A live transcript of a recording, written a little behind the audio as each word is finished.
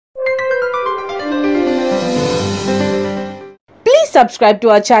subscribe to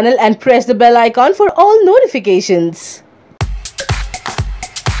our channel and press the bell icon for all notifications.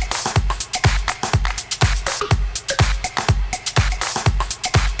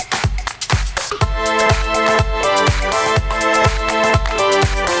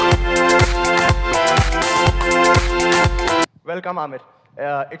 Welcome, Aamir.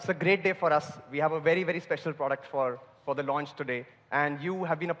 It's a great day for us. We have a very, very special product for the launch today. And you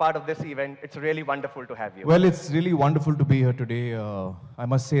have been a part of this event. It's really wonderful to have you. Well, it's really wonderful to be here today. I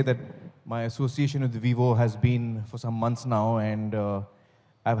must say that my association with Vivo has been for some months now, and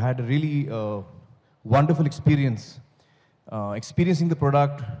I've had a really wonderful experience experiencing the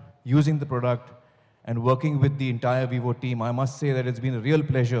product, using the product, and working with the entire Vivo team. I must say that it's been a real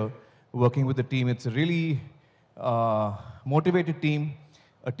pleasure working with the team. It's a really motivated team,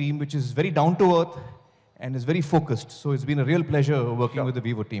 a team which is very down to earth and is very focused. So it's been a real pleasure working with the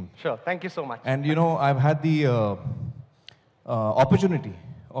Vivo team. Sure, thank you so much. And you know, I've had the opportunity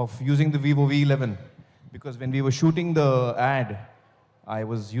of using the Vivo V11 because when we were shooting the ad, I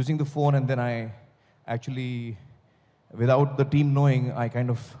was using the phone, and then I actually, without the team knowing, I kind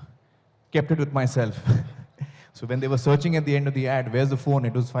of kept it with myself. So when they were searching at the end of the ad, where's the phone?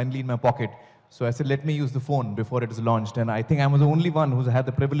 It was finally in my pocket. So I said, let me use the phone before it is launched. And I think I was the only one who's had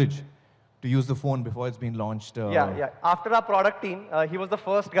the privilege to use the phone before it's been launched. Yeah. After our product team, he was the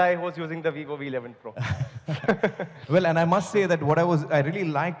first guy who was using the Vivo V11 Pro. Well, and I must say that what I really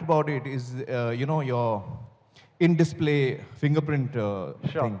liked about it is, you know, your in-display fingerprint thing.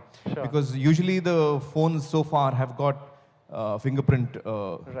 Sure. Because usually the phones so far have got fingerprint,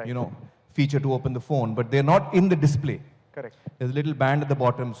 you know, feature to open the phone, but they're not in the display. Correct. There's a little band at the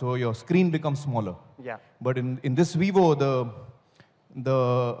bottom, so your screen becomes smaller. Yeah. But in this Vivo,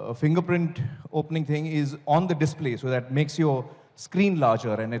 the fingerprint opening thing is on the display, so that makes your screen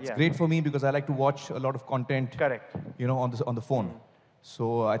larger, and it's great for me because I like to watch a lot of content. Correct. You know, on the phone.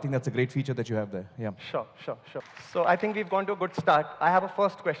 So I think that's a great feature that you have there. Yeah. Sure. So I think we've gone to a good start. I have a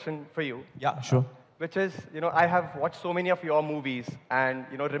first question for you. Yeah, sure. Which is, you know, I have watched so many of your movies and,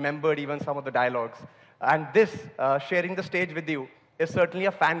 you know, remembered even some of the dialogues. And this, sharing the stage with you, is certainly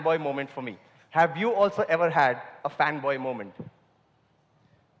a fanboy moment for me. Have you also ever had a fanboy moment?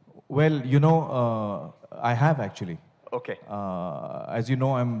 Well, you know, I have actually. Okay. As you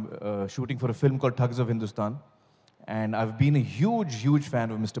know, I'm shooting for a film called Thugs of Hindustan. And I've been a huge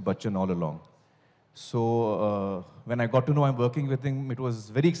fan of Mr. Bachchan all along. So when I got to know I'm working with him, it was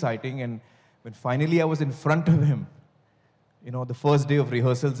very exciting. And when finally I was in front of him, you know, the first day of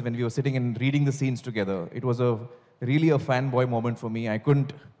rehearsals when we were sitting and reading the scenes together, it was really a fanboy moment for me. I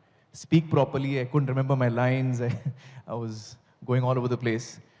couldn't speak properly. I couldn't remember my lines. I was going all over the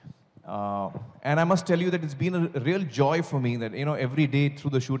place. And I must tell you that it's been a real joy for me that, you know, every day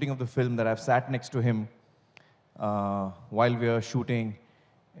through the shooting of the film that I've sat next to him while we are shooting.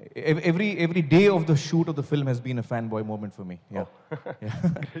 Every day of the shoot of the film has been a fanboy moment for me. Yeah. Oh. Yeah.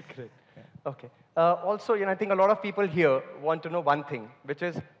 Great. Okay. Also, you know, I think a lot of people here want to know one thing, which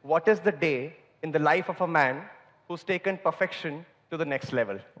is, what is the day in the life of a man who's taken perfection to the next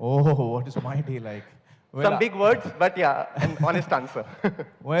level? Oh, what is my day like? Well, some big words, but yeah, an honest answer.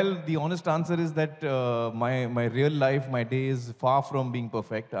 Well, the honest answer is that my real life, my day is far from being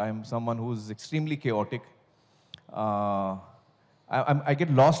perfect. I'm someone who's extremely chaotic. I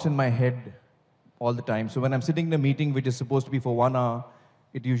get lost in my head all the time. So when I'm sitting in a meeting which is supposed to be for 1 hour,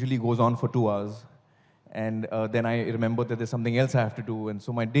 it usually goes on for 2 hours. And then I remember that there's something else I have to do. And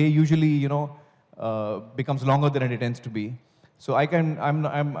so my day usually, you know, becomes longer than it intends to be. So I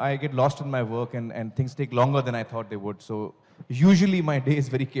get lost in my work, and things take longer than I thought they would. So usually my day is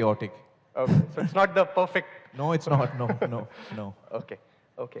very chaotic. Okay, so it's not the perfect... No, it's not. No. Okay.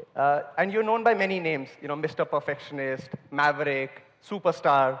 And you're known by many names, you know, Mr. Perfectionist, Maverick,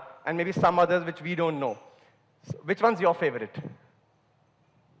 Superstar, and maybe some others which we don't know. So which one's your favorite?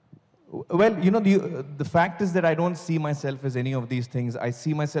 Well, you know, the fact is that I don't see myself as any of these things. I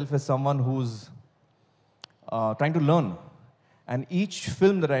see myself as someone who's trying to learn. And each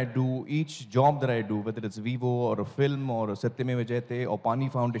film that I do, each job that I do, whether it's Vivo or a film or a Satyameva Jayate or Pani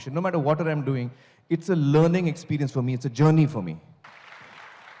Foundation, no matter what I'm doing, it's a learning experience for me. It's a journey for me.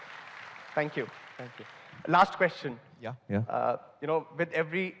 Thank you. Last question. Yeah. You know,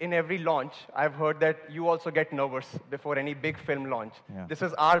 in every launch, I've heard that you also get nervous before any big film launch. Yeah. This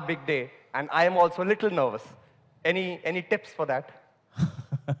is our big day, and I am also a little nervous. Any tips for that?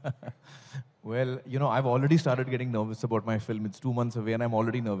 Well, you know, I've already started getting nervous about my film. It's 2 months away, and I'm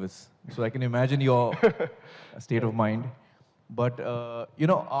already nervous. So I can imagine your state of mind. But, you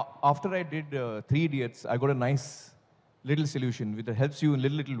know, after I did 3 Idiots, I got a nice little solution that helps you in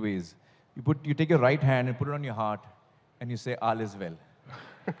little ways. You take your right hand and put it on your heart, and you say, all is well.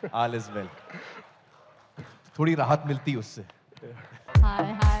 All is well. थोड़ी राहत मिलती है उससे.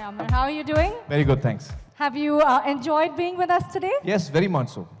 Hi, Aamir. How are you doing? Very good, thanks. Have you enjoyed being with us today? Yes, very much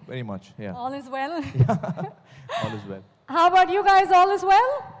so. Very much, yeah. All is well? All is well. How about you guys? All is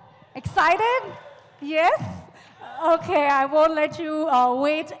well? Excited? Yes? Okay, I won't let you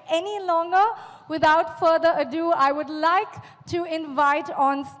wait any longer. Without further ado, I would like to invite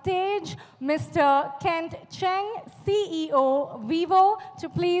on stage Mr. Kent Cheng, CEO Vivo, to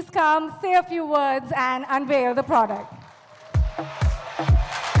please come, say a few words, and unveil the product.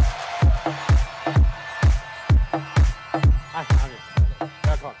 Hi, Aamir.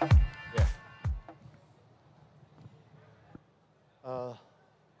 Welcome. Yeah.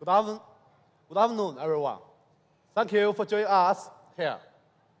 Good afternoon, everyone. Thank you for joining us here.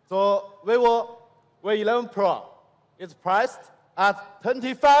 So, Vivo V11 Pro is priced at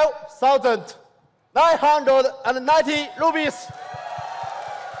 25,990 rupees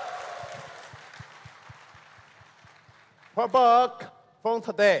per bulk from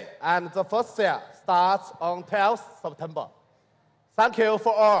today, and the first sale starts on 12th September. Thank you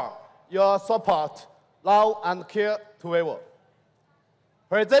for all your support, love, and care to Vivo.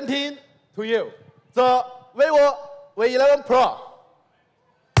 Presenting to you the Vivo V11 Pro.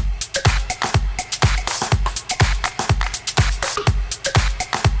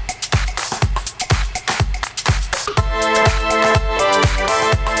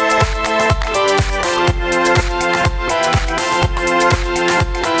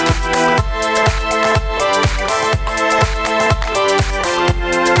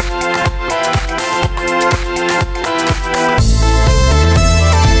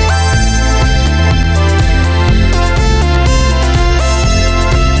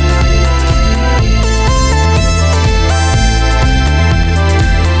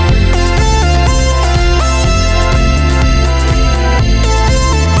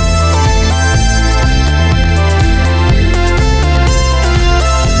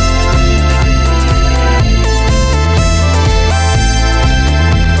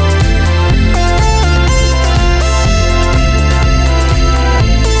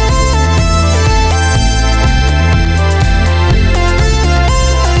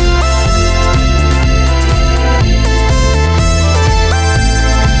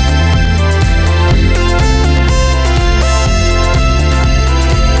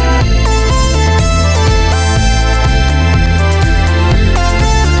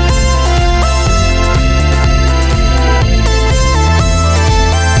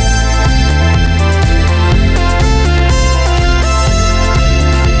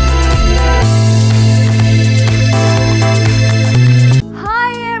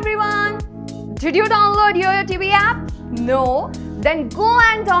 Did you download YOYO TV app? No? Then go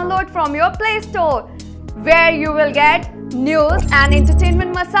and download from your Play Store, where you will get news and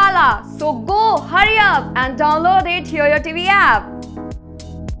entertainment masala. So go, hurry up and download it YOYO TV app.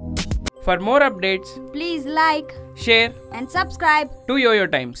 For more updates, please like, share and subscribe to YOYO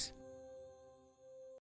Times.